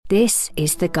This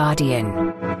is The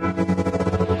Guardian.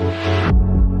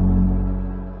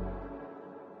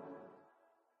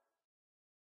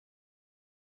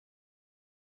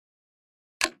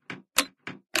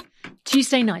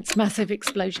 Tuesday night's massive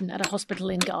explosion at a hospital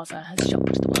in Gaza has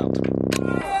shocked the world.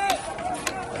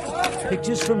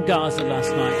 Pictures from Gaza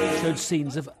last night showed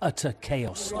scenes of utter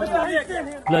chaos.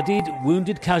 Bloodied,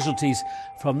 wounded casualties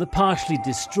from the partially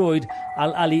destroyed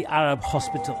Al Ali Arab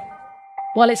Hospital.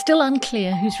 While it's still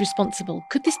unclear who's responsible,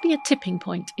 could this be a tipping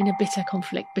point in a bitter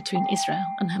conflict between Israel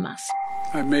and Hamas?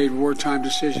 I've made wartime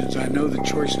decisions. I know the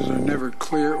choices are never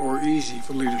clear or easy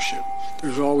for leadership.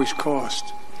 There's always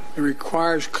cost. It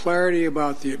requires clarity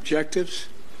about the objectives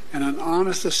and an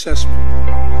honest assessment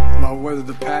about whether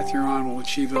the path you're on will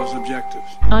achieve those objectives.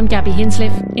 I'm Gaby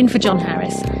Hinsliff, in for John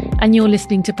Harris, and you're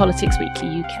listening to Politics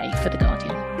Weekly UK for The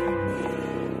Guardian.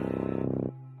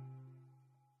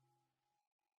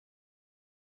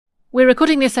 We're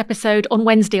recording this episode on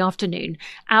Wednesday afternoon,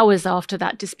 hours after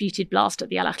that disputed blast at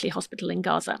the Al Ali Hospital in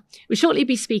Gaza. We'll shortly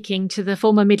be speaking to the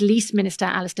former Middle East Minister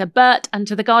Alistair Burt and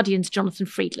to The Guardian's Jonathan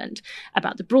Freedland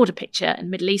about the broader picture in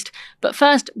the Middle East. But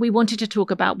first, we wanted to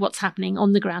talk about what's happening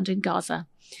on the ground in Gaza.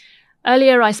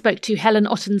 Earlier, I spoke to Helen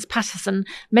Ottens-Patterson,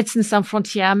 Médecins Sans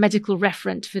Frontières medical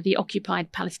referent for the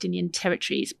occupied Palestinian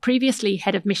territories. Previously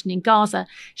head of mission in Gaza,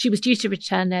 she was due to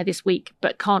return there this week,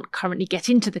 but can't currently get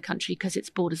into the country because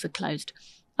its borders are closed.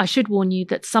 I should warn you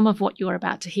that some of what you're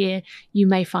about to hear you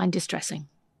may find distressing.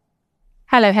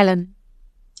 Hello, Helen.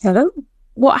 Hello.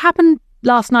 What happened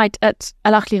last night at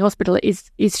Al Ali Hospital is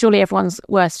surely everyone's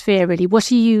worst fear, really.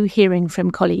 What are you hearing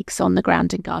from colleagues on the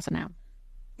ground in Gaza now?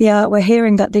 Yeah, we're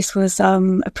hearing that this was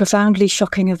a profoundly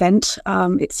shocking event.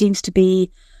 It seems to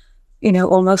be,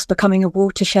 almost becoming a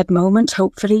watershed moment,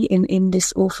 hopefully, in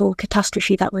this awful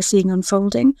catastrophe that we're seeing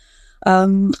unfolding.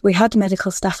 We had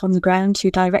medical staff on the ground who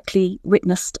directly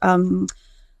witnessed a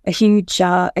huge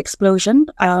explosion.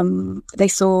 They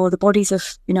saw the bodies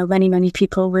of, many, many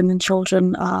people, women,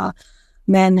 children,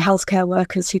 men, healthcare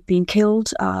workers who'd been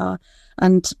killed.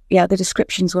 And the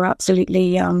descriptions were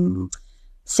absolutely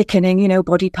sickening,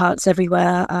 body parts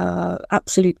everywhere,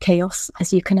 absolute chaos,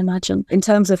 as you can imagine. In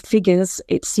terms of figures,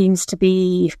 it seems to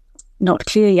be not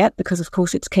clear yet because, of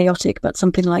course, it's chaotic, but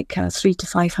something like 300 to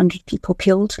 500 people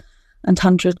killed and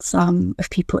hundreds of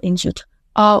people injured.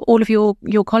 Are all of your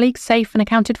colleagues safe and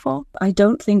accounted for? I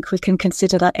don't think we can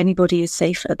consider that anybody is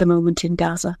safe at the moment in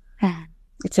Gaza.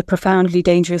 It's a profoundly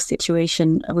dangerous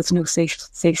situation with no safe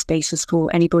spaces for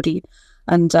anybody.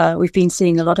 And we've been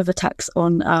seeing a lot of attacks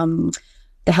on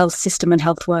the health system and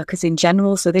health workers in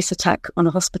general. So this attack on a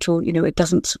hospital, it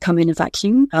doesn't come in a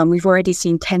vacuum. We've already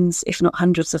seen tens, if not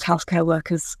hundreds of healthcare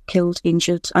workers killed,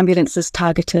 injured, ambulances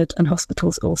targeted, and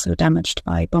hospitals also damaged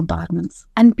by bombardments.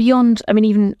 And beyond,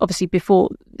 even obviously before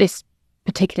this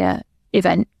particular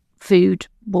event, food,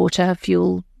 water,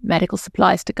 fuel, medical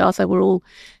supplies to Gaza were all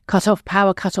cut off,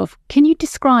 power cut off. Can you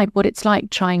describe what it's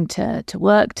like trying to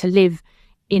work, to live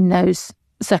in those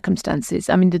circumstances?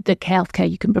 The healthcare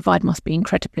you can provide must be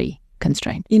incredibly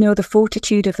constrained. The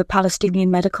fortitude of the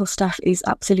Palestinian medical staff is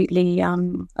absolutely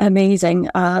amazing.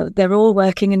 They're all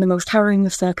working in the most harrowing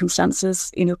of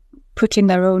circumstances, putting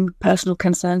their own personal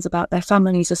concerns about their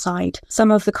families aside.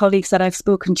 Some of the colleagues that I've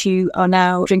spoken to are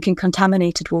now drinking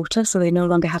contaminated water, so they no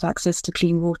longer have access to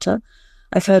clean water.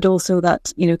 I've heard also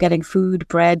that, getting food,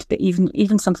 bread, but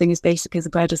even something as basic as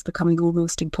bread is becoming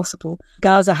almost impossible.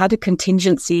 Gaza had a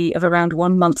contingency of around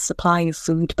 1 month's supply of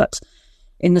food, but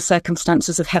in the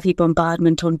circumstances of heavy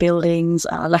bombardment on buildings,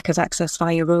 lack of access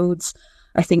via roads,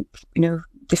 I think,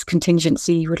 this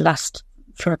contingency would last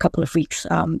for a couple of weeks.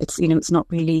 It's not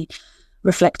really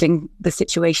reflecting the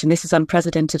situation. This is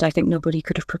unprecedented. I think nobody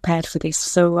could have prepared for this.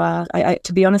 So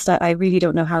to be honest, I really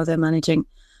don't know how they're managing.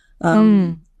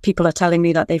 People are telling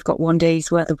me that they've got 1 day's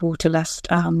worth of water left.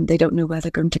 They don't know where they're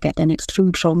going to get their next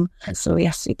food from. So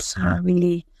yes, it's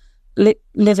really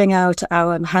living out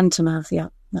our hand to mouth. Yeah,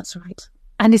 that's right.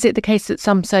 And is it the case that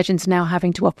some surgeons are now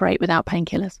having to operate without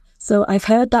painkillers? So I've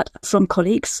heard that from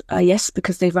colleagues, yes,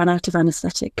 because they've run out of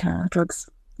anaesthetic drugs.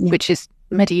 Yeah. Which is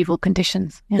medieval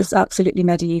conditions. Yeah. It's absolutely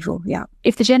medieval, yeah.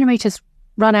 If the generators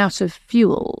run out of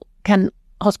fuel, can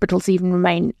hospitals even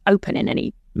remain open in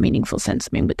any meaningful sense?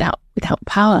 Without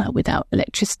power, without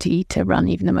electricity to run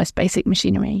even the most basic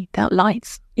machinery, without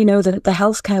lights. The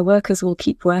healthcare workers will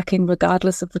keep working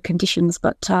regardless of the conditions,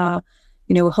 but a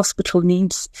hospital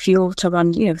needs fuel to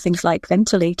run, things like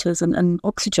ventilators and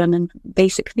oxygen and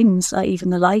basic things, even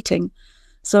the lighting.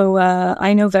 So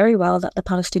I know very well that the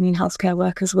Palestinian healthcare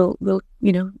workers will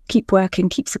keep working,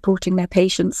 keep supporting their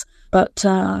patients, but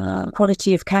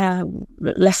quality of care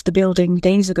left the building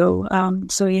days ago.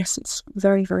 So yes, it's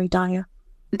very, very dire.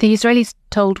 The Israelis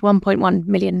told 1.1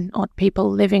 million odd people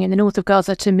living in the north of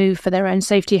Gaza to move for their own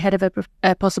safety ahead of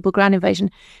a possible ground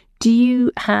invasion. Do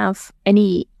you have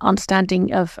any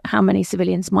understanding of how many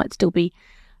civilians might still be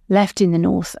left in the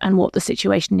north and what the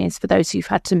situation is for those who've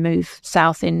had to move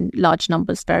south in large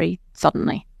numbers very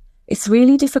suddenly? It's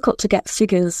really difficult to get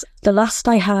figures. The last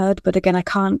I heard, but again, I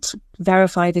can't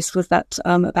verify this, was that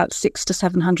about 600,000 to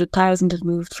 700,000 had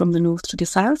moved from the north to the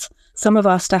south. Some of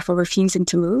our staff are refusing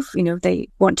to move. They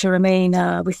want to remain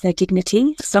with their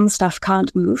dignity. Some staff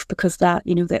can't move because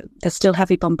there's still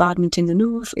heavy bombardment in the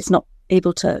north. It's not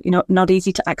able to, not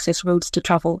easy to access roads to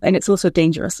travel. And it's also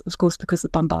dangerous, of course, because the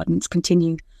bombardments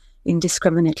continue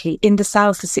indiscriminately. In the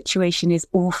south, the situation is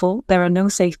awful. There are no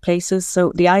safe places.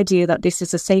 So the idea that this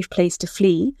is a safe place to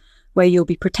flee, where you'll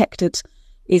be protected,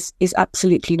 is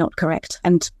absolutely not correct.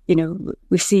 And,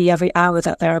 we see every hour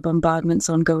that there are bombardments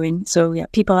ongoing. So yeah,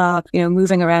 people are,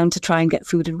 moving around to try and get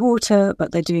food and water,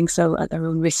 but they're doing so at their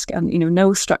own risk. And,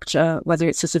 no structure, whether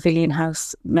it's a civilian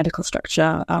house, medical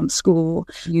structure, school,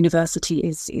 university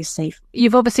is safe.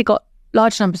 You've obviously got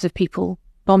large numbers of people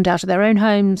bombed out of their own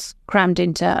homes, crammed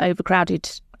into overcrowded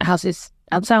houses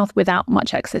out south without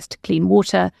much access to clean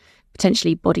water,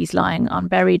 potentially bodies lying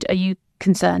unburied. Are you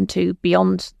concerned too,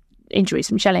 beyond injuries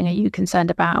from shelling, are you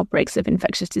concerned about outbreaks of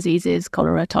infectious diseases,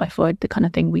 cholera, typhoid, the kind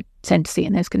of thing we tend to see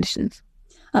in those conditions?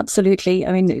 Absolutely.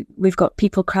 I mean, we've got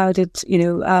people crowded,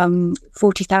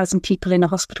 40,000 people in a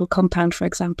hospital compound, for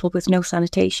example, with no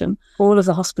sanitation. All of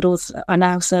the hospitals are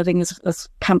now serving as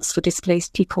camps for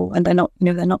displaced people, and they're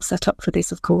not set up for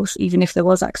this, of course, even if there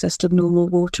was access to normal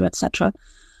water, etc.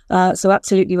 So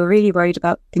absolutely, we're really worried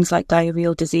about things like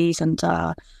diarrheal disease and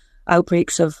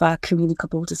outbreaks of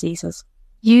communicable diseases.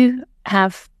 You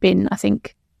have been, I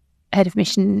think, head of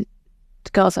mission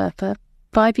to Gaza for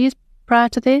 5 years prior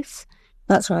to this.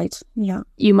 That's right, yeah.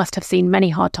 You must have seen many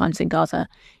hard times in Gaza.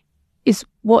 Is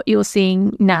what you're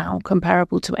seeing now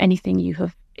comparable to anything you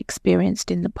have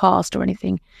experienced in the past, or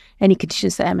any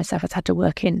conditions that MSF has had to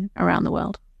work in around the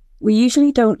world? We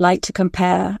usually don't like to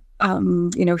compare,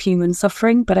 human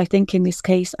suffering, but I think in this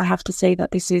case, I have to say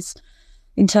that this is,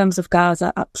 in terms of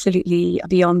Gaza, absolutely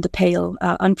beyond the pale,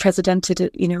 unprecedented,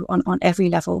 on every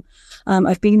level.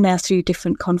 I've been there through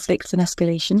different conflicts and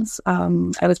escalations.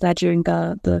 I was there during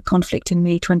the conflict in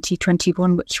May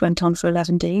 2021, which went on for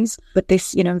 11 days. But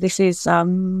this is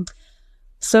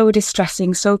so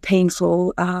distressing, so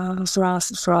painful for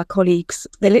us, for our colleagues.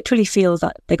 They literally feel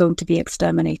that they're going to be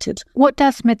exterminated. What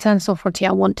does Médecins Sans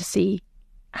Frontières want to see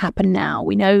happen now?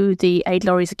 We know the aid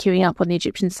lorries are queuing up on the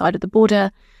Egyptian side of the border.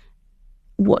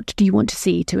 What do you want to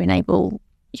see to enable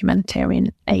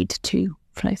humanitarian aid to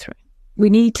flow through? We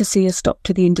need to see a stop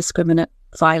to the indiscriminate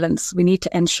violence. We need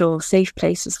to ensure safe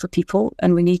places for people,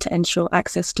 and we need to ensure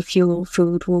access to fuel,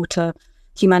 food, water,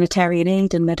 humanitarian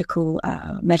aid and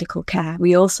medical care.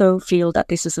 We also feel that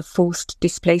this is a forced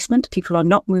displacement. People are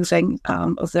not moving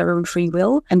of their own free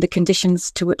will, and the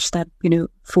conditions to which they're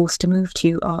forced to move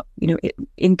to are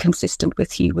inconsistent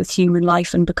with human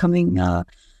life, and becoming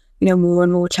more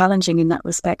and more challenging in that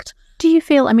respect. Do you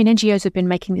feel, NGOs have been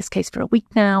making this case for a week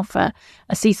now, for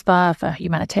a ceasefire, for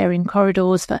humanitarian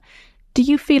corridors, do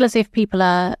you feel as if people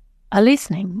are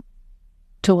listening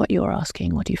to what you're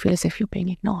asking, or do you feel as if you're being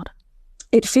ignored?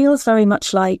 It feels very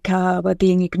much like we're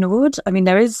being ignored.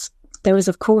 There is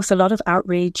of course a lot of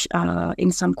outrage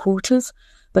in some quarters,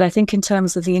 but I think in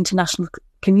terms of the international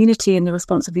community and the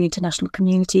response of the international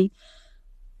community,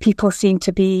 people seem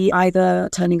to be either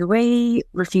turning away,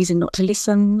 refusing not to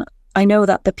listen. I know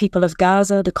that the people of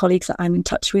Gaza, the colleagues that I'm in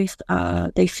touch with,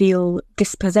 they feel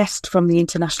dispossessed from the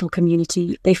international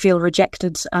community. They feel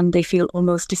rejected, and they feel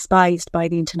almost despised by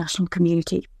the international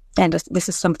community. And this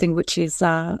is something which is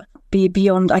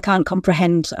beyond, I can't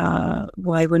comprehend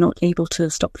why we're not able to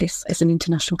stop this as an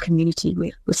international community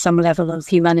with some level of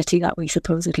humanity that we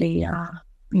supposedly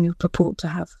purport to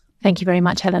have. Thank you very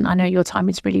much, Helen. I know your time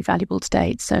is really valuable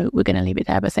today, so we're going to leave it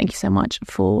there. But thank you so much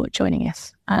for joining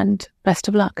us, and best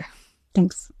of luck.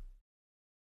 Thanks.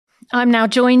 I'm now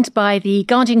joined by the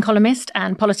Guardian columnist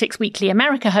and Politics Weekly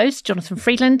America host, Jonathan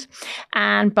Freedland,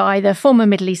 and by the former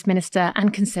Middle East Minister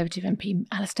and Conservative MP,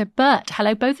 Alistair Burt.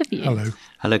 Hello, both of you. Hello.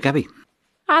 Hello, Gaby.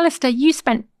 Alistair, you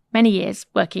spent many years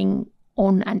working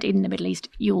on and in the Middle East.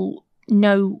 You'll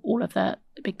know all of the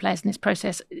big players in this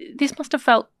process. This must have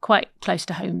felt quite close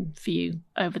to home for you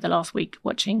over the last week,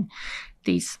 watching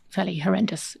these fairly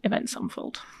horrendous events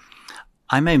unfold.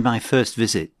 I made my first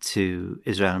visit to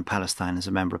Israel and Palestine as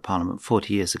a Member of Parliament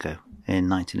 40 years ago in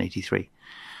 1983.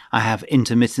 I have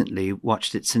intermittently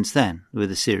watched it since then,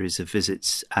 with a series of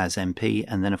visits as MP,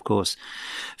 and then, of course,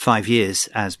 5 years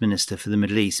as Minister for the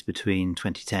Middle East between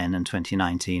 2010 and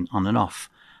 2019, on and off.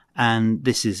 And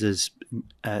this is as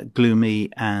gloomy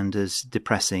and as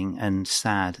depressing and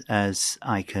sad as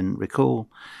I can recall.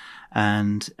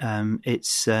 And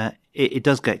it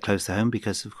does get close to home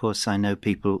because, of course, I know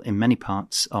people in many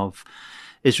parts of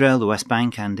Israel, the West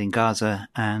Bank, and in Gaza,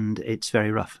 and it's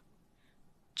very rough.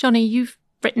 Johnny, you've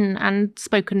written and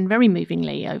spoken very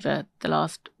movingly over the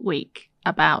last week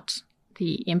about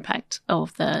the impact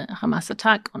of the Hamas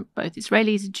attack on both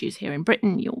Israelis and Jews here in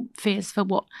Britain, your fears for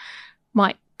what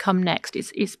might come next.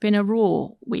 It's been a raw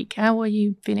week. How are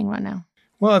you feeling right now?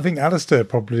 Well, I think Alistair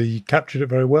probably captured it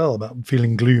very well about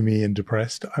feeling gloomy and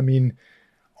depressed. I mean,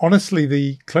 honestly,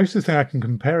 the closest thing I can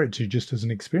compare it to just as an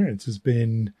experience has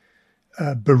been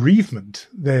bereavement.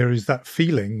 There is that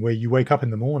feeling where you wake up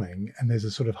in the morning and there's a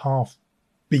sort of half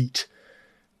beat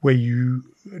where you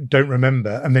don't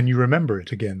remember, and then you remember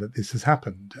it again that this has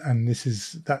happened. And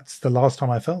that's the last time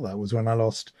I felt that was when I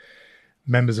lost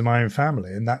members of my own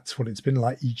family. And that's what it's been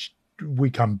like each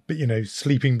week. I'm,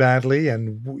 sleeping badly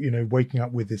and, waking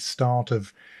up with this start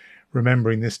of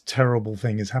remembering this terrible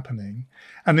thing is happening.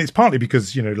 And it's partly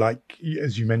because, like,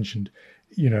 as you mentioned,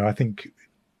 I think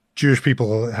Jewish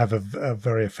people are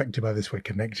very affected by this. We're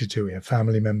connected to it. We have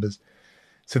family members.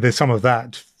 So there's some of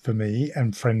that for me,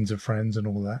 and friends of friends and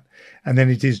all that. And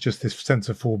then it is just this sense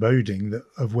of foreboding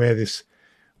of where this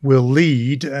will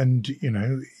lead. And,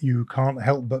 you can't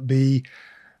help but be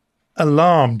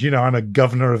alarmed. I'm a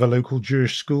governor of a local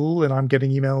Jewish school, and I'm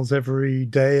getting emails every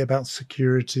day about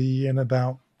security and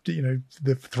about,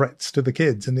 the threats to the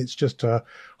kids. And it's just a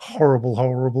horrible,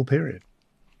 horrible period.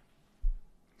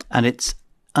 And it's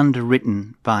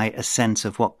underwritten by a sense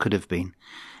of what could have been,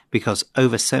 because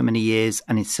over so many years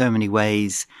and in so many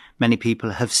ways, many people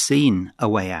have seen a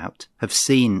way out, have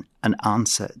seen an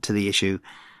answer to the issue,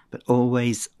 but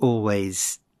always,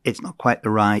 it's not quite the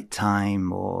right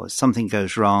time, or something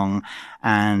goes wrong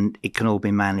and it can all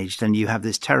be managed. And you have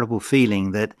this terrible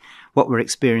feeling that what we're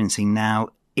experiencing now,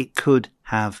 it could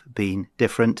have been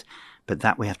different, but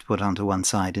that we have to put onto one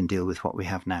side and deal with what we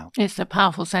have now. It's a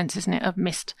powerful sense, isn't it, of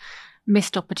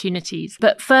missed opportunities.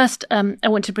 But first, I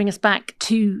want to bring us back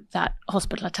to that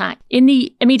hospital attack. In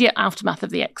the immediate aftermath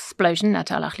of the explosion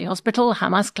at Al-Ahli Hospital,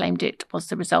 Hamas claimed it was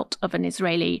the result of an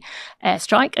Israeli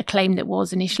airstrike, a claim that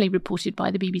was initially reported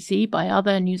by the BBC, by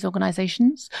other news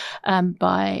organisations,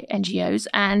 by NGOs,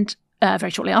 and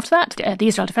very shortly after that, the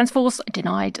Israel Defence Force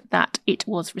denied that it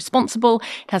was responsible.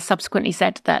 It has subsequently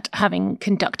said that, having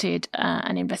conducted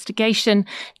an investigation,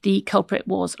 the culprit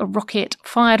was a rocket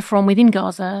fired from within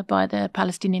Gaza by the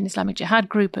Palestinian Islamic Jihad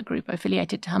group, a group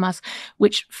affiliated to Hamas,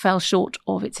 which fell short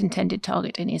of its intended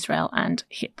target in Israel and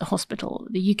hit the hospital.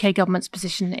 The UK government's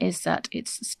position is that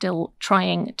it's still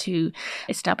trying to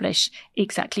establish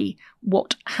exactly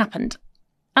what happened.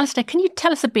 Alistair, can you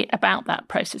tell us a bit about that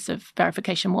process of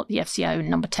verification, what the FCO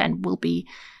number 10 will be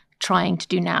trying to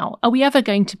do now? Are we ever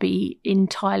going to be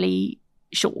entirely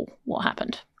sure what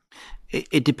happened?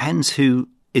 It depends who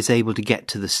is able to get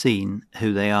to the scene,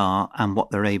 who they are, and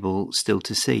what they're able still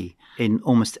to see. In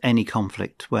almost any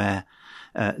conflict where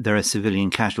there are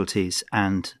civilian casualties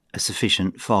and a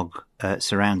sufficient fog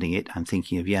surrounding it, I'm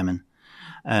thinking of Yemen,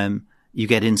 you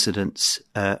get incidents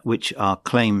which are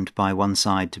claimed by one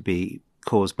side to be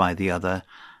caused by the other,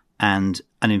 and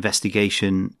an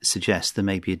investigation suggests there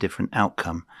may be a different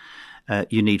outcome.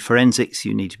 You need forensics,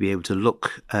 you need to be able to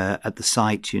look at the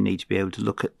site, you need to be able to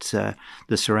look at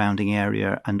the surrounding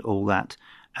area and all that,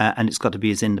 and it's got to be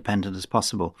as independent as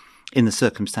possible. In the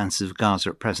circumstances of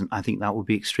Gaza at present, I think that will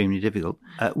be extremely difficult.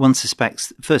 One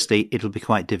suspects, firstly, it'll be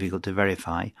quite difficult to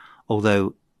verify,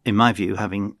 although, in my view,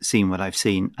 having seen what I've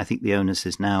seen, I think the onus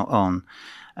is now on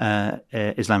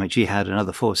Islamic Jihad and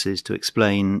other forces to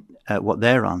explain what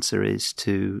their answer is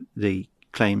to the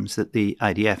claims that the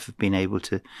IDF have been able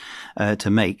to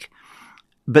make.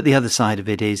 But the other side of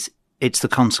it is it's the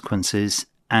consequences,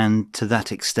 and to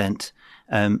that extent,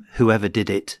 whoever did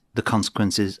it, the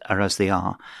consequences are as they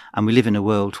are. And we live in a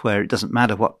world where it doesn't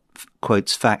matter what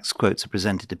facts are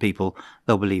presented to people,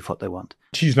 they'll believe what they want.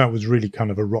 Tuesday night was really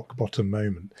kind of a rock bottom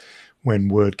moment when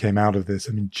word came out of this.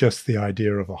 I mean, just the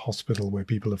idea of a hospital where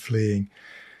people are fleeing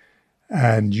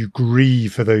and you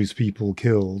grieve for those people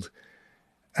killed.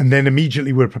 And then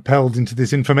immediately we're propelled into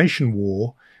this information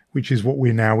war, which is what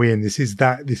we're now in. This is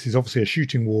obviously a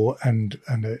shooting war and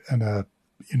a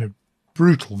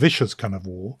brutal, vicious kind of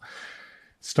war.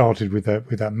 Started with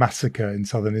that massacre in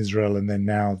southern Israel, and then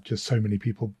now just so many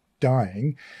people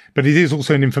dying, but it is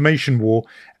also an information war.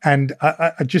 And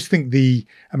I just think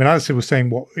Alistair was saying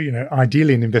what,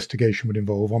 ideally an investigation would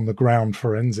involve on the ground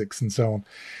forensics and so on.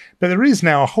 But there is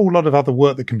now a whole lot of other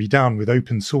work that can be done with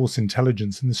open source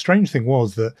intelligence. And the strange thing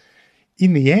was that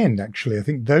in the end, actually, I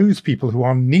think those people who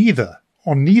are on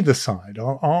neither side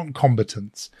aren't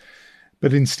combatants,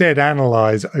 but instead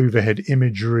analyze overhead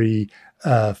imagery,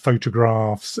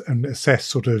 photographs, and assess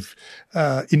sort of,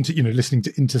 listening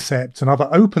to intercepts and other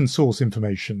open source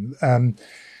information.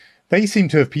 They seem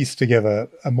to have pieced together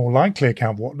a more likely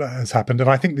account of what has happened. And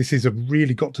I think this is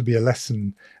really got to be a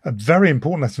very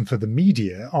important lesson for the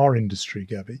media, our industry,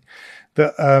 Gaby,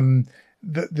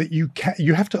 that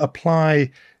you have to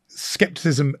apply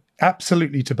skepticism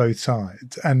absolutely to both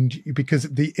sides. And because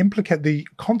the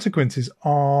consequences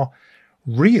are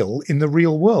real in the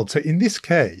real world. So in this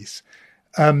case,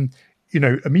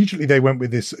 immediately they went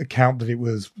with this account that it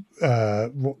was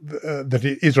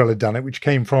that Israel had done it, which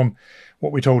came from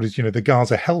what we're told is the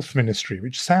Gaza Health Ministry,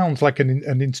 which sounds like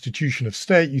an institution of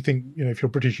state. You think if you're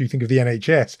British, you think of the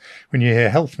NHS when you hear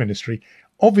Health Ministry.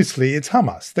 Obviously, it's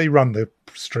Hamas. They run the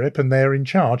strip and they're in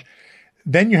charge.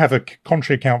 Then you have a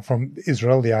contrary account from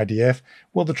Israel, the IDF.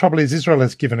 Well, the trouble is Israel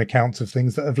has given accounts of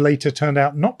things that have later turned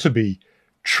out not to be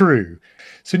true.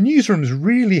 So newsrooms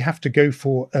really have to go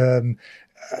for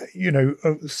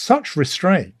such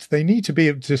restraint. They need to be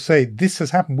able to say, this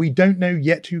has happened. We don't know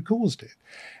yet who caused it.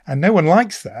 And no one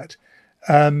likes that.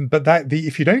 But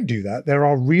if you don't do that, there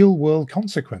are real world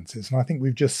consequences. And I think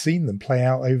we've just seen them play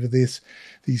out over these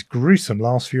gruesome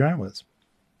last few hours.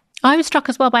 I was struck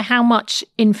as well by how much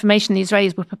information the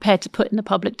Israelis were prepared to put in the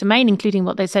public domain, including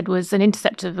what they said was an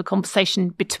intercept of a conversation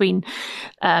between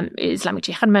Islamic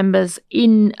Jihad members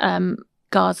in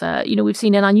Gaza. We've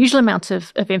seen an unusual amount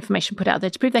of information put out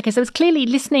there to prove their case. I was clearly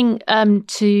listening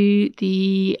to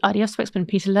the IDF spokesman,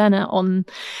 Peter Lerner, on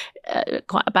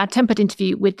quite a bad-tempered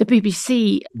interview with the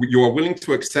BBC. You are willing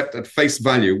to accept at face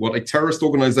value what a terrorist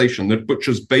organisation that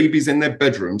butchers babies in their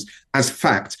bedrooms as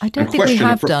fact. I don't think we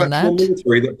have done that.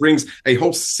 Military that brings a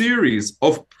whole series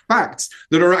of facts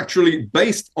that are actually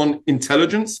based on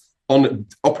intelligence, on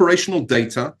operational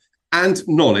data, and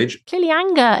knowledge. Clearly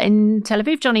anger in Tel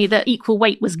Aviv, Johnny, that equal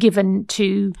weight was given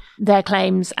to their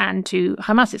claims and to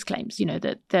Hamas's claims,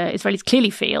 that the Israelis clearly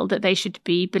feel that they should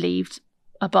be believed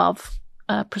above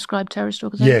prescribed terrorist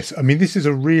organizations. Yes, this is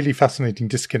a really fascinating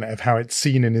disconnect of how it's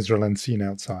seen in Israel and seen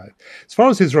outside. As far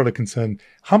as Israel are concerned,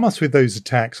 Hamas with those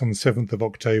attacks on the 7th of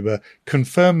October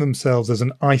confirmed themselves as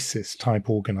an ISIS-type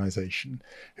organization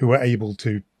who were able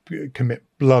to commit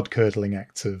blood-curdling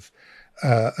acts of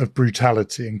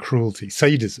brutality and cruelty,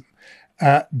 sadism.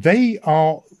 They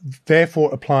are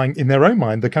therefore applying in their own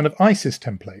mind the kind of ISIS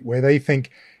template where they think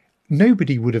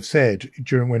nobody would have said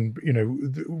when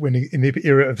in the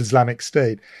era of Islamic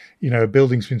State, a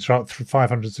building's been struck,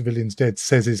 500 civilians dead,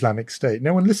 says Islamic State.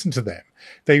 No one listened to them.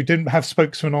 They didn't have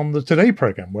spokesman on the Today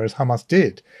program, whereas Hamas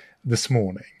did this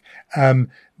morning.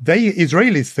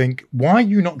 Israelis think, why are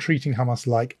you not treating Hamas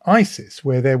like ISIS,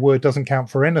 where their word doesn't count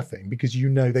for anything because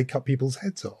they cut people's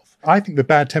heads off? I think the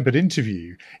bad-tempered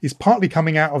interview is partly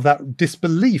coming out of that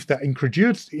disbelief, that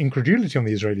incredulity on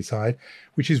the Israeli side,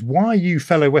 which is why you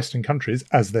fellow Western countries,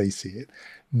 as they see it,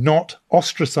 not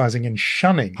ostracizing and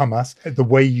shunning Hamas the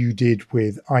way you did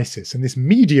with ISIS. And this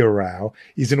media row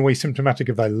is in a way symptomatic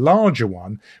of a larger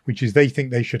one, which is they think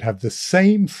they should have the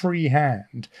same free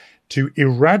hand to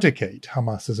eradicate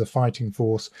Hamas as a fighting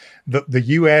force that the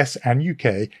US and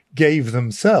UK gave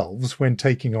themselves when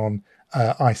taking on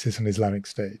ISIS and Islamic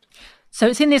State. So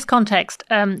it's in this context,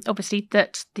 obviously,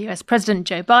 that the US President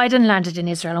Joe Biden landed in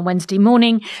Israel on Wednesday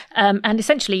morning and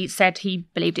essentially said he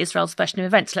believed Israel's version of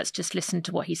events. Let's just listen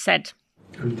to what he said.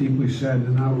 I was deeply saddened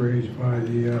and outraged by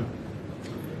the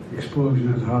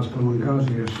explosion at the hospital in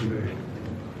Gaza yesterday.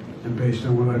 And based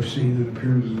on what I've seen, it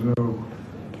appears as though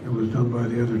it was done by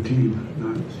the other team,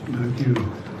 not you.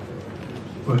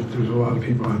 But there's a lot of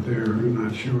people out there who are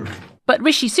not sure. But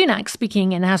Rishi Sunak,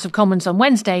 speaking in the House of Commons on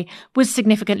Wednesday, was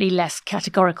significantly less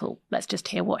categorical. Let's just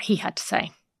hear what he had to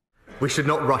say. We should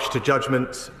not rush to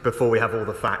judgment before we have all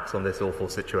the facts on this awful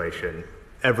situation.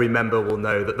 Every member will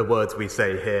know that the words we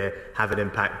say here have an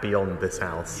impact beyond this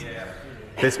House.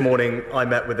 This morning, I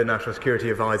met with the National Security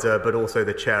Advisor, but also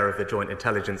the chair of the Joint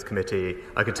Intelligence Committee.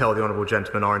 I can tell the honourable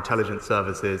gentleman our intelligence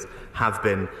services have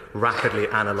been rapidly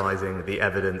analysing the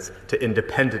evidence to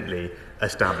independently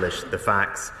establish the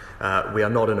facts. We are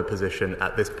not in a position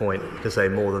at this point to say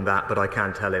more than that, but I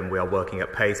can tell him we are working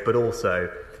at pace, but also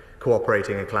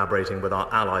cooperating and collaborating with our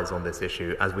allies on this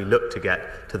issue as we look to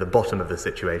get to the bottom of the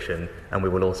situation, and we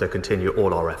will also continue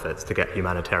all our efforts to get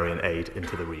humanitarian aid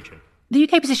into the region. The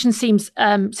UK position seems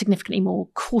significantly more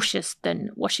cautious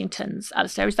than Washington's.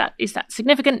 Alistair, is that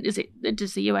significant?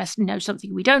 Does the US know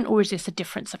something we don't, or is this a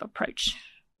difference of approach?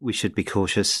 We should be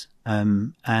cautious,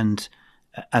 and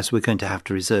as we're going to have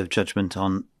to reserve judgment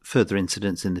on further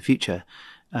incidents in the future,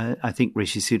 I think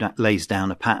Rishi Sunak lays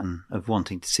down a pattern of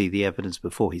wanting to see the evidence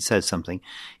before he says something.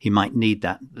 He might need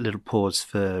that little pause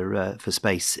for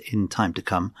space in time to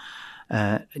come.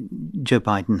 Joe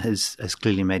Biden has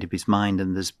clearly made up his mind,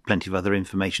 and there's plenty of other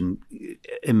information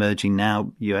emerging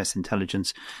now. US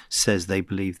intelligence says they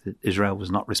believe that Israel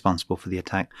was not responsible for the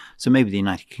attack. So maybe the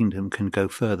United Kingdom can go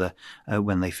further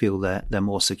when they feel they're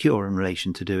more secure in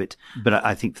relation to do it. But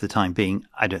I think for the time being,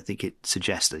 I don't think it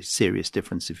suggests a serious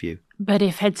difference of view. But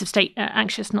if heads of state are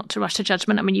anxious not to rush to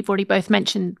judgment, I mean, you've already both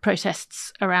mentioned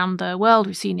protests around the world.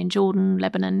 We've seen in Jordan,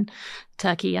 Lebanon,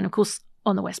 Turkey, and of course,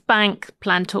 on the West Bank,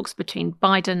 planned talks between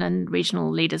Biden and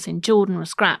regional leaders in Jordan were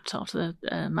scrapped after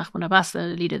Mahmoud Abbas, the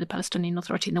leader of the Palestinian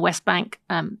Authority in the West Bank,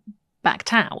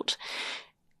 backed out.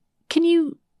 Can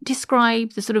you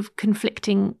describe the sort of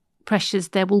conflicting pressures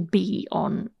there will be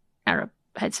on Arab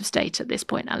heads of state at this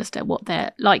point, Alistair, what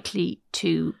they're likely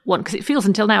to want? Because it feels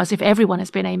until now as if everyone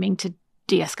has been aiming to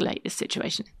de-escalate this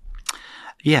situation.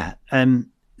 Yeah,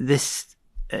 this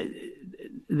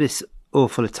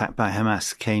awful attack by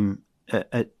Hamas came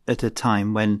at a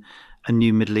time when a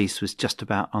new Middle East was just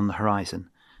about on the horizon.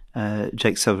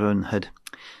 Jake Sullivan had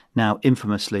now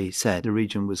infamously said the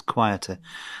region was quieter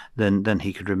than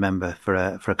he could remember for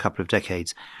a couple of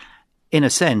decades. In a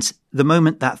sense, the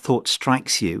moment that thought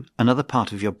strikes you, another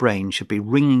part of your brain should be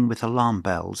ringing with alarm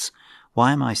bells.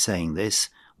 Why am I saying this?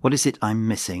 What is it I'm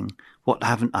missing? What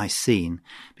haven't I seen?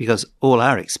 Because all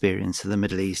our experience of the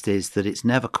Middle East is that it's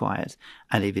never quiet,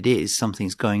 and if it is,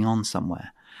 something's going on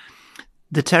somewhere.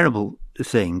 The terrible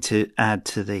thing, to add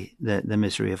to the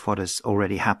misery of what has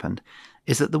already happened,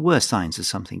 is that there were signs of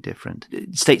something different.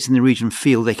 States in the region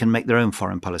feel they can make their own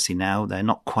foreign policy now. They're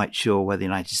not quite sure where the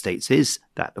United States is.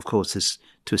 That, of course, is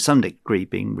to some degree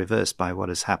being reversed by what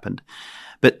has happened.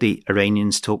 But the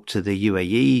Iranians talked to the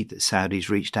UAE, the Saudis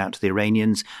reached out to the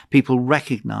Iranians, people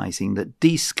recognizing that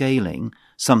descaling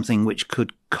something which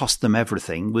could cost them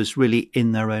everything was really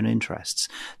in their own interests.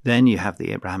 Then you have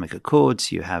the Abrahamic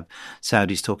Accords, you have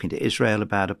Saudis talking to Israel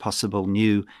about a possible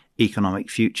new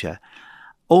economic future.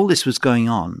 All this was going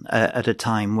on at a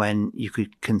time when you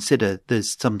could consider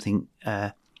there's something,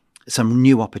 some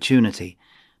new opportunity,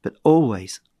 but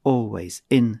always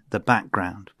in the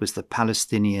background was the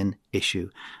Palestinian issue.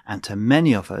 And to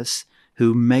many of us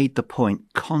who made the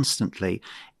point constantly,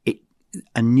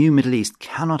 a new Middle East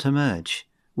cannot emerge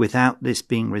without this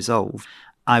being resolved.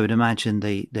 I would imagine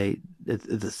the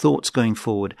thoughts going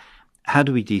forward, how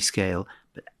do we descale?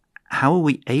 But how are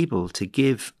we able to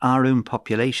give our own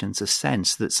populations a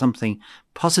sense that something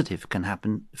positive can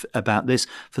happen about this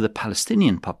for the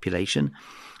Palestinian population,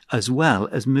 as well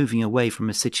as moving away from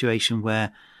a situation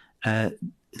where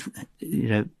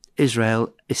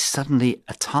Israel is suddenly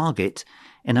a target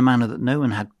in a manner that no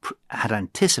one had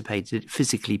anticipated it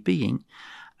physically being,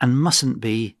 and mustn't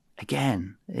be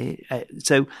again.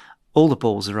 So all the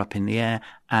balls are up in the air,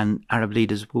 and Arab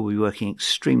leaders will be working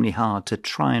extremely hard to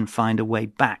try and find a way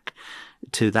back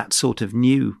to that sort of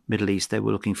new Middle East they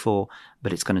were looking for,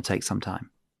 but it's going to take some time.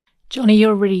 Johnny,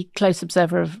 you're a really close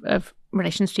observer of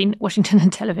relations between Washington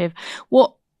and Tel Aviv.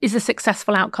 What is a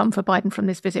successful outcome for Biden from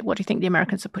this visit? What do you think the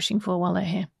Americans are pushing for while they're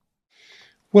here?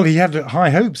 Well, he had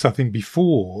high hopes, I think,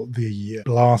 before the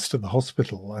blast at the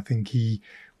hospital. I think he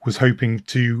was hoping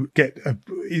to get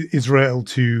Israel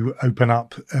to open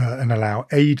up and allow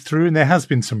aid through. And there has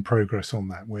been some progress on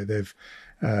that, where they've,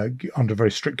 under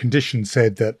very strict conditions,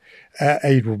 said that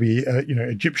aid will be,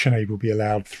 Egyptian aid will be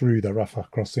allowed through the Rafah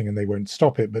crossing, and they won't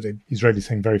stop it. But Israelis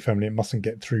saying very firmly it mustn't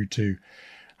get through to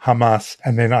Hamas.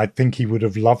 And then I think he would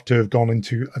have loved to have gone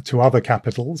into to other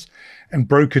capitals and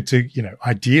brokered to,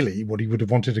 ideally what he would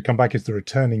have wanted to come back as the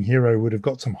returning hero, would have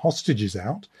got some hostages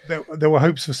out. There were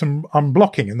hopes for some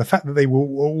unblocking. And the fact that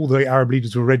all the Arab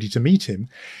leaders were ready to meet him,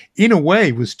 in a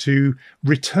way, was to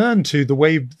return to the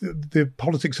way the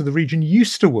politics of the region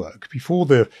used to work before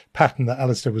the pattern that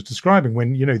Alistair was describing,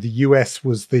 when, the US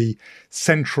was the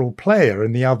central player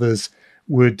and the others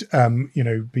would,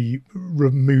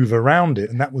 move around it.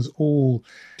 And that was all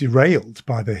derailed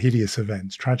by the hideous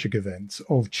events, tragic events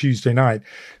of Tuesday night.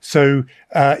 So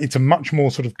it's a much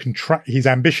more sort of his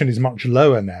ambition is much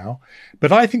lower now.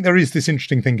 But I think there is this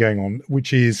interesting thing going on,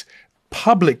 which is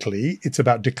publicly, it's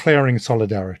about declaring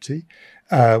solidarity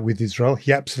with Israel.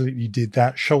 He absolutely did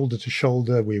that, shoulder to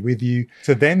shoulder, we're with you.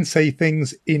 To then say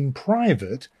things in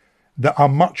private that are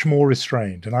much more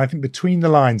restrained. And I think between the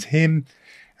lines, him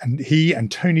And he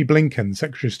and Tony Blinken,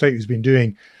 Secretary of State, who's been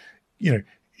doing,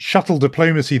 shuttle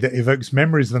diplomacy that evokes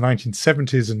memories of the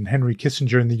 1970s and Henry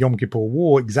Kissinger in the Yom Kippur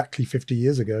War exactly 50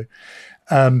 years ago.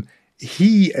 I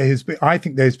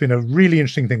think there's been a really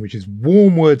interesting thing, which is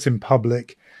warm words in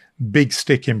public, big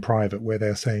stick in private, where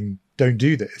they're saying, don't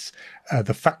do this.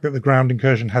 The fact that the ground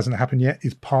incursion hasn't happened yet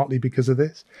is partly because of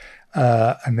this.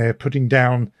 And they're putting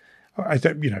down,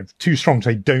 too strong to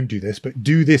say don't do this, but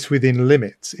do this within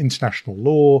limits, international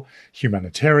law,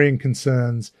 humanitarian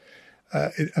concerns,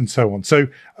 and so on. So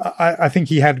I think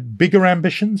he had bigger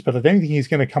ambitions, but I don't think he's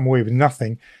going to come away with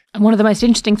nothing. And one of the most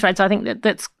interesting threads, I think,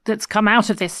 that's come out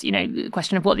of this,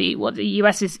 question of what the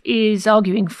US is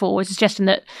arguing for, is a suggestion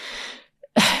that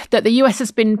the US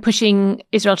has been pushing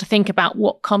Israel to think about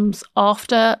what comes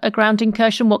after a ground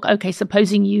incursion.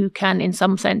 Supposing you can, in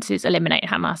some senses, eliminate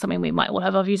Hamas. I mean, we might all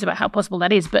have our views about how possible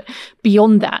that is, but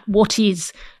beyond that,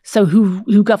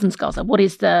 who governs Gaza? What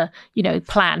is the,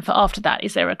 plan for after that?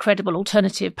 Is there a credible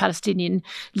alternative Palestinian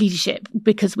leadership?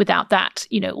 Because without that,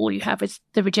 all you have is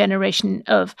the regeneration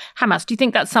of Hamas. Do you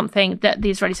think that's something that the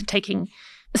Israelis are taking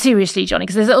seriously, Johnny?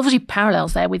 Because there's obviously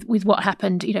parallels there with what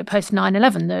happened, post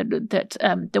 9/11, that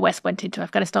the West went into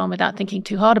Afghanistan without thinking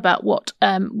too hard about what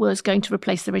was going to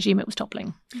replace the regime it was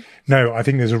toppling. No, I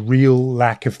think there's a real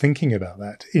lack of thinking about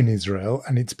that in Israel,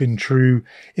 and it's been true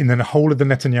in the whole of the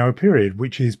Netanyahu period,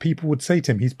 which is people would say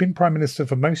to him, he's been prime minister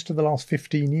for most of the last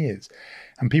 15 years,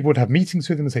 and people would have meetings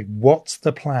with him and say, what's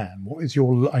the plan? What is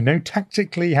I know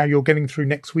tactically how you're getting through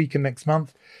next week and next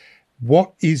month.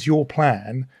 What is your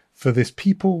plan for this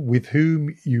people with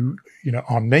whom you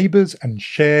are neighbours and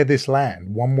share this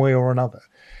land one way or another?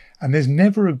 And there's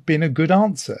never been a good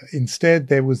answer. Instead,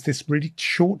 there was this really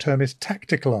short-termist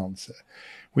tactical answer,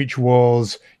 which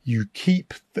was you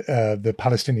keep the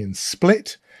Palestinians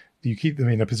split, you keep them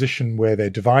in a position where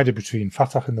they're divided between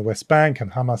Fatah in the West Bank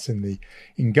and Hamas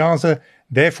in Gaza.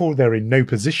 Therefore, they're in no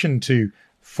position to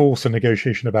force a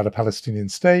negotiation about a Palestinian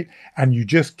state, and you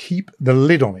just keep the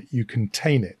lid on it. You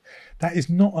contain it. That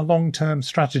is not a long-term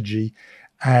strategy,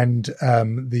 and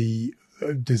the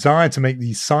desire to make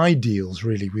these side deals,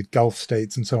 really, with Gulf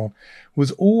states and so on,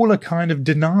 was all a kind of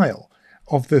denial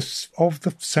of the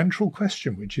central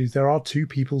question, which is there are two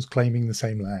peoples claiming the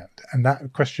same land, and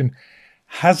that question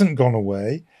hasn't gone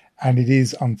away, and it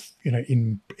is,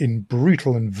 in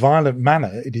brutal and violent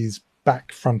manner, it is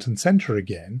back front and centre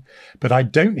again. But I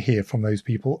don't hear from those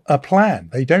people a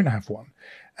plan. They don't have one.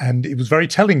 And it was very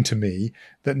telling to me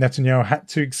that Netanyahu had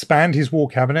to expand his war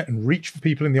cabinet and reach for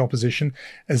people in the opposition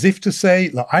as if to say,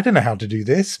 look, I don't know how to do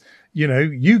this.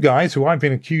 You guys who I've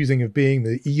been accusing of being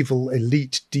the evil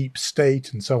elite deep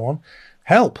state and so on,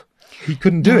 help. He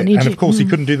couldn't do it. And of course, he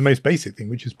couldn't do the most basic thing,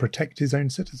 which is protect his own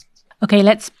citizens. Okay,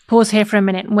 let's pause here for a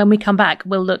minute. And when we come back,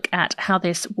 we'll look at how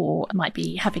this war might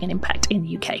be having an impact in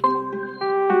the UK.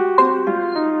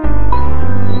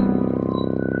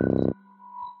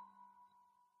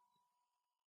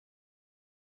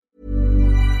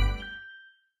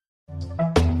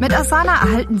 Mit Asana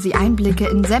erhalten Sie Einblicke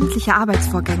in sämtliche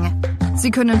Arbeitsvorgänge.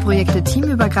 Sie können Projekte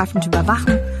teamübergreifend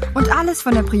überwachen und alles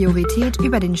von der Priorität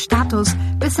über den Status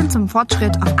bis hin zum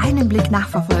Fortschritt auf einen Blick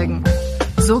nachverfolgen.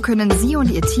 So können Sie und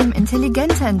Ihr Team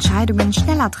intelligente Entscheidungen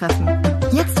schneller treffen.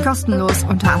 Jetzt kostenlos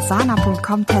unter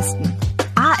asana.com testen.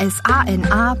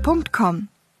 asana.com.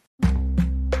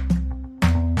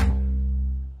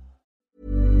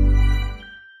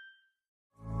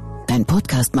 Ein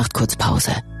Podcast macht kurz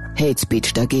Pause. Hate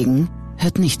Speech dagegen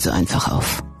hört nicht so einfach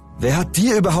auf. Wer hat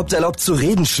dir überhaupt erlaubt zu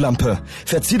reden, Schlampe?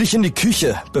 Verzieh dich in die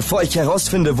Küche, bevor ich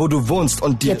herausfinde, wo du wohnst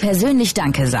und dir persönlich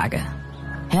Danke sage.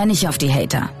 Hör nicht auf die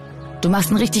Hater. Du machst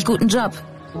einen richtig guten Job.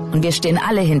 Und wir stehen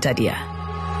alle hinter dir.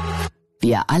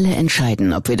 Wir alle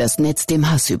entscheiden, ob wir das Netz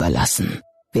dem Hass überlassen.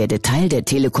 Werde Teil der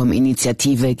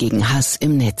Telekom-Initiative gegen Hass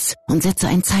im Netz und setze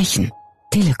ein Zeichen.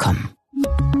 Telekom.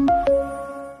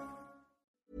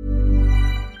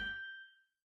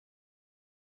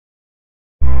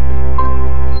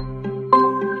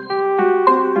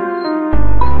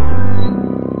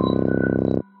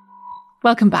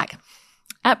 Welcome back.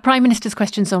 At Prime Minister's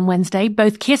Questions on Wednesday,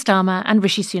 both Keir Starmer and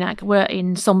Rishi Sunak were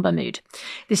in sombre mood.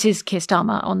 This is Keir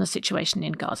Starmer on the situation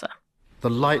in Gaza.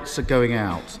 The lights are going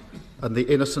out, and the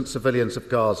innocent civilians of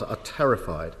Gaza are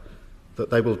terrified that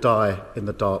they will die in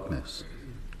the darkness,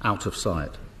 out of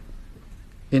sight.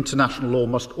 International law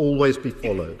must always be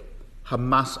followed.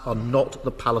 Hamas are not the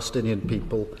Palestinian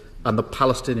people, and the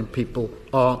Palestinian people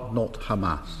are not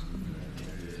Hamas.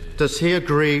 Does he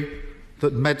agree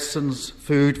that medicines,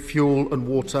 food, fuel and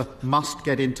water must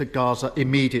get into Gaza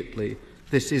immediately?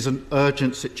 This is an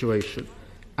urgent situation,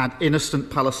 and innocent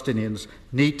Palestinians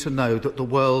need to know that the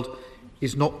world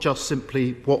is not just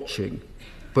simply watching,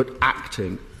 but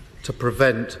acting to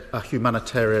prevent a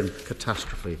humanitarian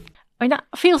catastrophe. I mean, that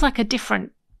feels like a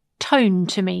different tone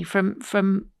to me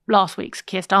from last week's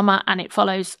Keir Starmer, and it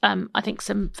follows, I think,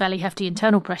 some fairly hefty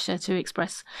internal pressure to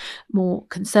express more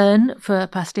concern for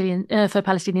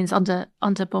Palestinians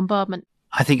under bombardment.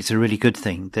 I think it's a really good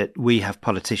thing that we have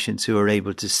politicians who are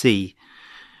able to see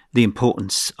the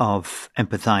importance of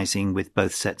empathising with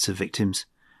both sets of victims.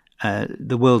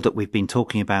 The world that we've been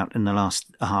talking about in the last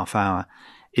half hour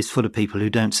is full of people who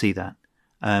don't see that.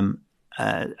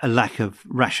 A lack of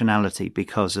rationality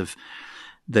because of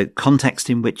the context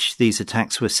in which these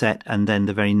attacks were set, and then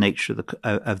the very nature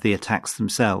of the attacks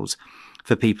themselves.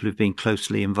 For people who've been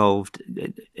closely involved,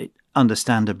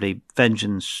 understandably,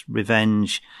 vengeance,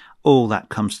 revenge, all that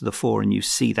comes to the fore, and you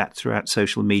see that throughout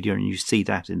social media, and you see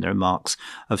that in the remarks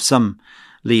of some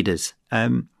leaders.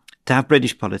 To have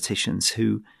British politicians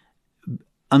who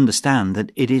understand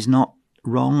that it is not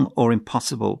wrong or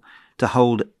impossible to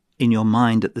hold in your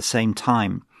mind at the same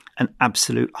time an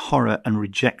absolute horror and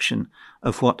rejection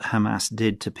of what Hamas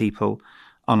did to people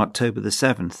on October the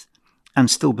 7th, and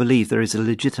still believe there is a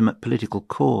legitimate political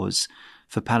cause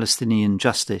for Palestinian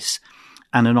justice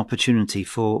and an opportunity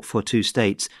for two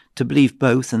states, to believe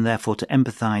both and therefore to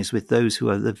empathise with those who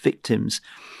are the victims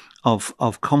of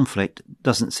conflict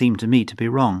doesn't seem to me to be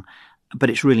wrong. But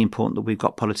it's really important that we've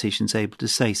got politicians able to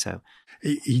say so.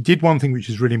 He did one thing which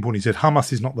is really important. He said,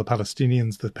 Hamas is not the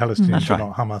Palestinians are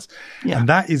not Hamas. Yeah. And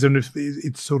that is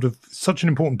it's sort of such an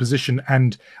important position.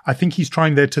 And I think he's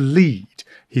trying there to lead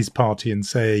his party and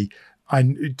say,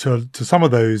 to some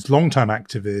of those long-time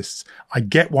activists, I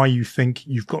get why you think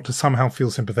you've got to somehow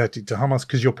feel sympathetic to Hamas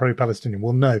because you're pro-Palestinian.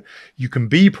 Well, no, you can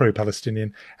be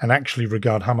pro-Palestinian and actually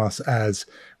regard Hamas as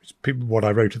what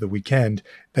I wrote at the weekend.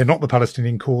 They're not the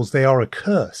Palestinian cause. They are a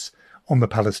curse on the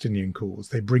Palestinian cause.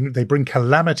 They bring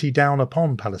calamity down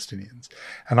upon Palestinians.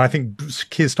 And I think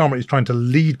Keir Starmer is trying to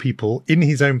lead people in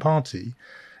his own party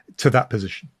to that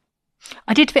position.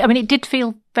 It did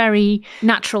feel very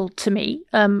natural to me,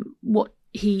 what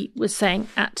he was saying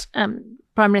at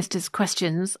Prime Minister's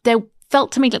questions. There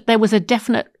felt to me that there was a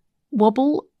definite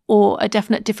wobble or a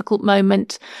definite difficult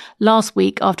moment last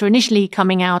week after initially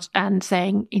coming out and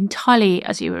saying entirely,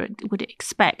 as you would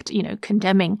expect,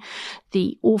 condemning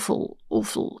the awful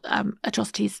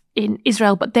atrocities in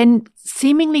Israel, but then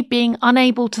seemingly being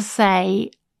unable to say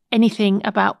anything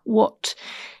about what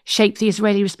shape the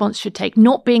Israeli response should take,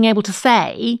 not being able to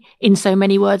say in so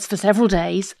many words for several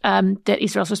days that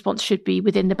Israel's response should be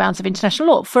within the bounds of international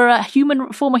law. For a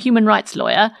former human rights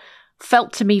lawyer,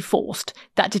 felt to me forced.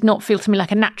 That did not feel to me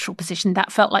like a natural position.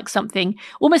 That felt like something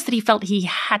almost that he felt he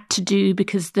had to do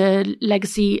because the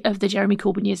legacy of the Jeremy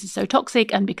Corbyn years is so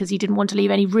toxic, and because he didn't want to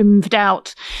leave any room for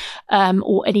doubt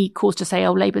or any cause to say,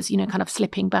 Labour's, kind of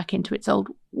slipping back into its old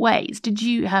ways. Did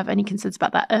you have any concerns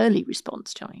about that early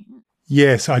response, Johnny?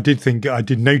 Yes, I did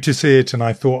notice it, and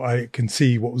I thought I can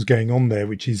see what was going on there,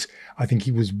 which is I think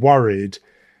he was worried.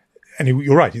 And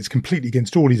you're right, it's completely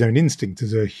against all his own instincts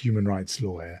as a human rights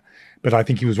lawyer. But I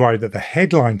think he was worried that the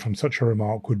headline from such a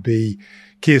remark would be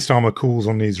Keir Starmer calls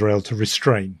on Israel to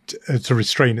restrain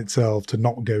itself, to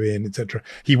not go in, etc.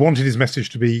 He wanted his message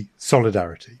to be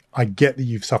solidarity. I get that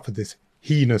you've suffered this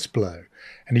heinous blow.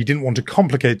 And he didn't want to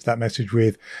complicate that message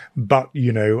with, but,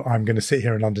 I'm going to sit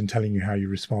here in London telling you how you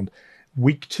respond.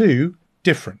 Week 2,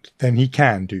 different. Then he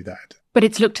can do that. But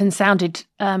it's looked and sounded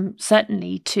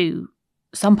certainly to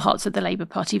some parts of the Labour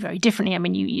Party very differently. I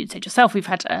mean, you said yourself, we've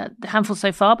had a handful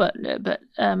so far, but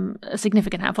a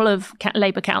significant handful of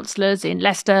Labour councillors in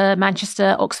Leicester,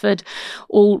 Manchester, Oxford,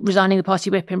 all resigning the party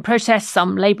whip in protest.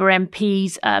 Some Labour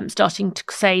MPs starting to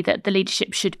say that the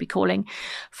leadership should be calling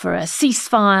for a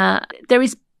ceasefire. There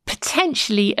is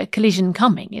potentially a collision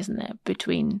coming, isn't there,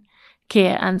 between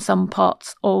Keir and some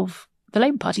parts of the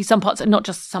Labour Party, some parts, not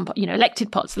just some,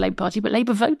 elected parts of the Labour Party, but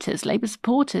Labour voters, Labour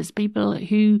supporters, people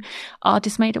who are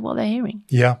dismayed at what they're hearing.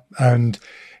 Yeah, and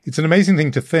it's an amazing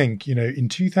thing to think, in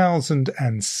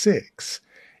 2006,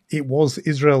 it was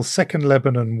Israel's second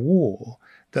Lebanon war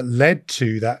that led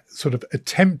to that sort of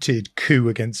attempted coup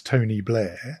against Tony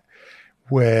Blair,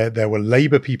 where there were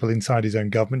Labour people inside his own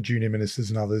government, junior ministers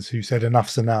and others, who said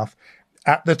enough's enough.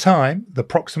 At the time, the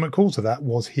proximate cause of that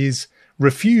was his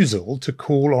refusal to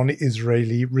call on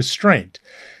Israeli restraint.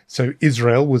 So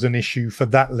Israel was an issue for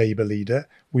that Labour leader.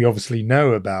 We obviously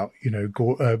know about,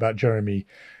 about Jeremy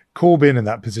Corbyn in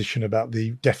that position about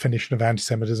the definition of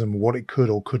anti-Semitism, what it could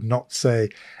or could not say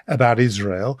about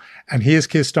Israel. And here's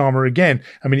Keir Starmer again.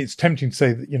 I mean, it's tempting to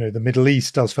say that, the Middle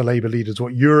East does for Labour leaders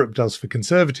what Europe does for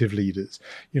Conservative leaders.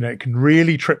 It can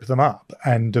really trip them up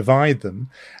and divide them.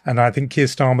 And I think Keir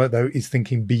Starmer, though, is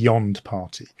thinking beyond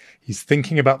party. He's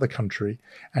thinking about the country,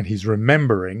 and he's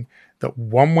remembering that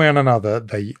one way or another,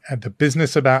 the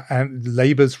business about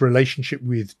Labour's relationship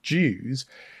with Jews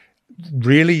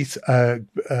really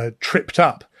tripped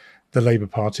up the Labour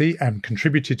Party and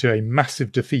contributed to a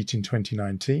massive defeat in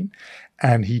 2019.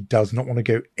 And he does not want to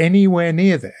go anywhere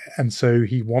near there. And so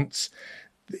he wants,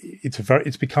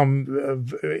 it's become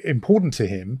important to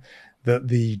him that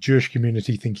the Jewish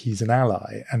community think he's an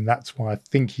ally. And that's why I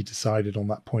think he decided on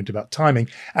that point about timing.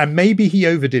 And maybe he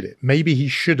overdid it. Maybe he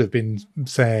should have been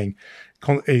saying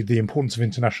the importance of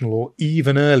international law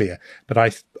even earlier.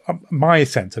 But my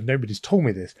sense, and nobody's told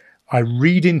me this, I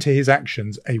read into his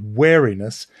actions a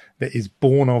wariness that is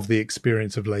born of the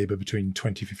experience of Labour between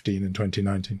 2015 and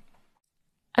 2019.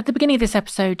 At the beginning of this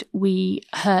episode, we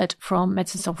heard from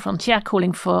Médecins Sans Frontières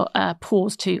calling for a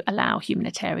pause to allow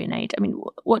humanitarian aid. I mean,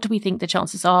 what do we think the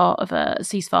chances are of a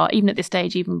ceasefire, even at this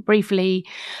stage, even briefly?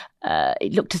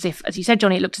 It looked as if, as you said,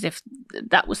 Johnny, it looked as if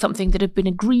that was something that had been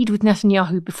agreed with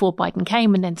Netanyahu before Biden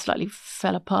came and then slightly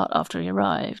fell apart after he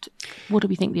arrived. What do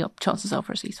we think the chances are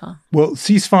for a ceasefire? Well,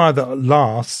 ceasefire that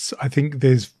lasts, I think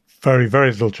there's very,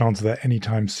 very little chance of that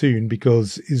anytime soon,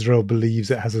 because Israel believes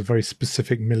it has a very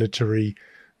specific military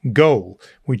goal,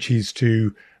 which is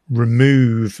to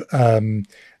remove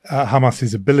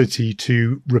Hamas's ability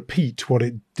to repeat what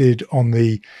it did on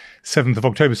the 7th of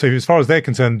October. So as far as they're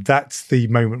concerned, that's the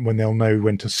moment when they'll know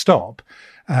when to stop,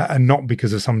 and not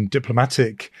because of some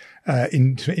diplomatic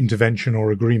intervention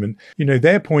or agreement.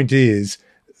 Their point is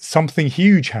something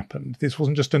huge happened. This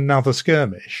wasn't just another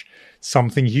skirmish.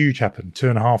 Something huge happened.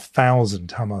 2,500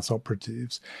 Hamas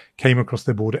operatives came across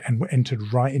their border and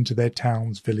entered right into their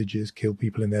towns, villages, killed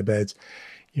people in their beds.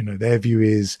 Their view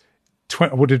is,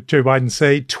 what did Joe Biden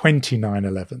say?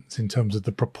 29/11s in terms of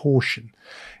the proportion.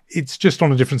 It's just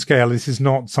on a different scale. This is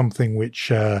not something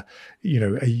which,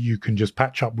 you can just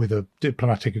patch up with a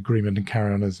diplomatic agreement and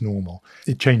carry on as normal.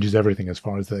 It changes everything as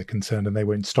far as they're concerned, and they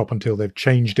won't stop until they've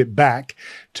changed it back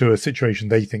to a situation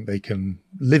they think they can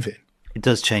live in. It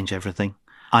does change everything.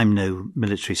 I'm no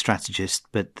military strategist,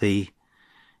 but the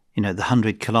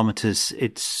 100 kilometres,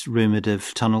 it's rumoured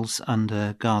of tunnels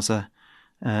under Gaza,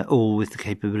 all with the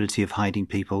capability of hiding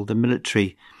people. The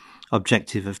military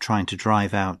objective of trying to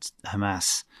drive out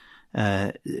Hamas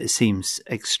seems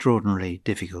extraordinarily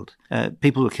difficult.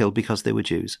 People were killed because they were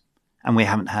Jews, and we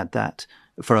haven't had that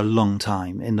for a long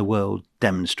time in the world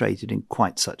demonstrated in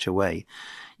quite such a way.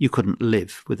 You couldn't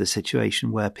live with a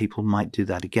situation where people might do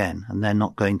that again, and they're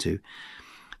not going to.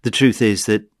 The truth is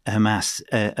that Hamas,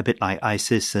 a bit like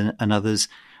ISIS and others,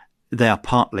 they are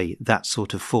partly that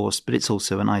sort of force, but it's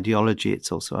also an ideology,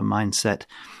 it's also a mindset,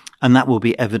 and that will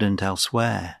be evident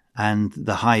elsewhere. And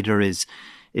the hider is,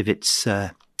 if it's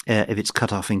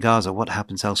cut off in Gaza, what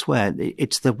happens elsewhere?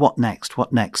 It's the what next,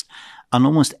 and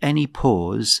almost any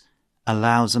pause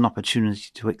allows an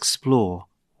opportunity to explore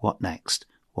what next.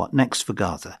 What next for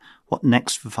Gaza? What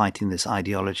next for fighting this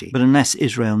ideology? But unless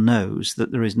Israel knows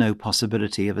that there is no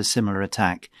possibility of a similar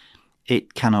attack,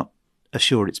 it cannot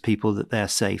assure its people that they're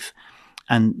safe.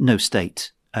 And no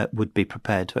state would be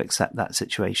prepared to accept that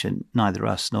situation, neither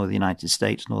us, nor the United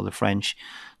States, nor the French,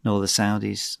 nor the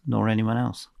Saudis, nor anyone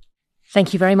else.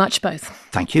 Thank you very much, both.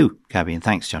 Thank you, Gaby, and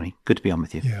thanks, Johnny. Good to be on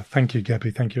with you. Yeah, thank you,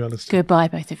 Gaby. Thank you, Alistair. Goodbye,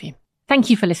 both of you. Thank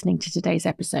you for listening to today's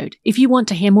episode. If you want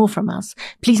to hear more from us,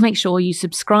 please make sure you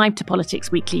subscribe to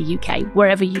Politics Weekly UK,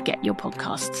 wherever you get your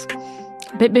podcasts.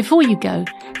 But before you go,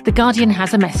 The Guardian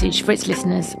has a message for its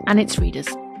listeners and its readers.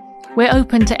 We're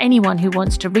open to anyone who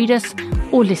wants to read us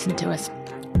or listen to us,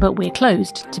 but we're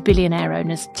closed to billionaire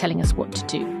owners telling us what to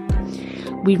do.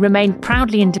 We remain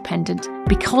proudly independent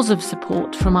because of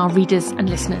support from our readers and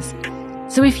listeners.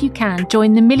 So if you can,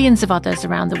 join the millions of others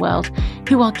around the world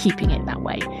who are keeping it that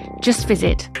way. Just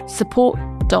visit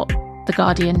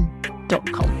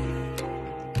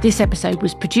support.theguardian.com. This episode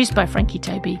was produced by Frankie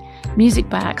Toby, music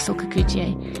by Axel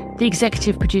Kakoutié. The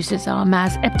executive producers are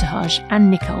Maz Ebtehaj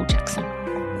and Nicole Jackson.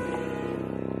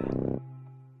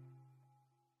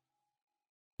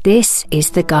 This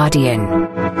is The Guardian.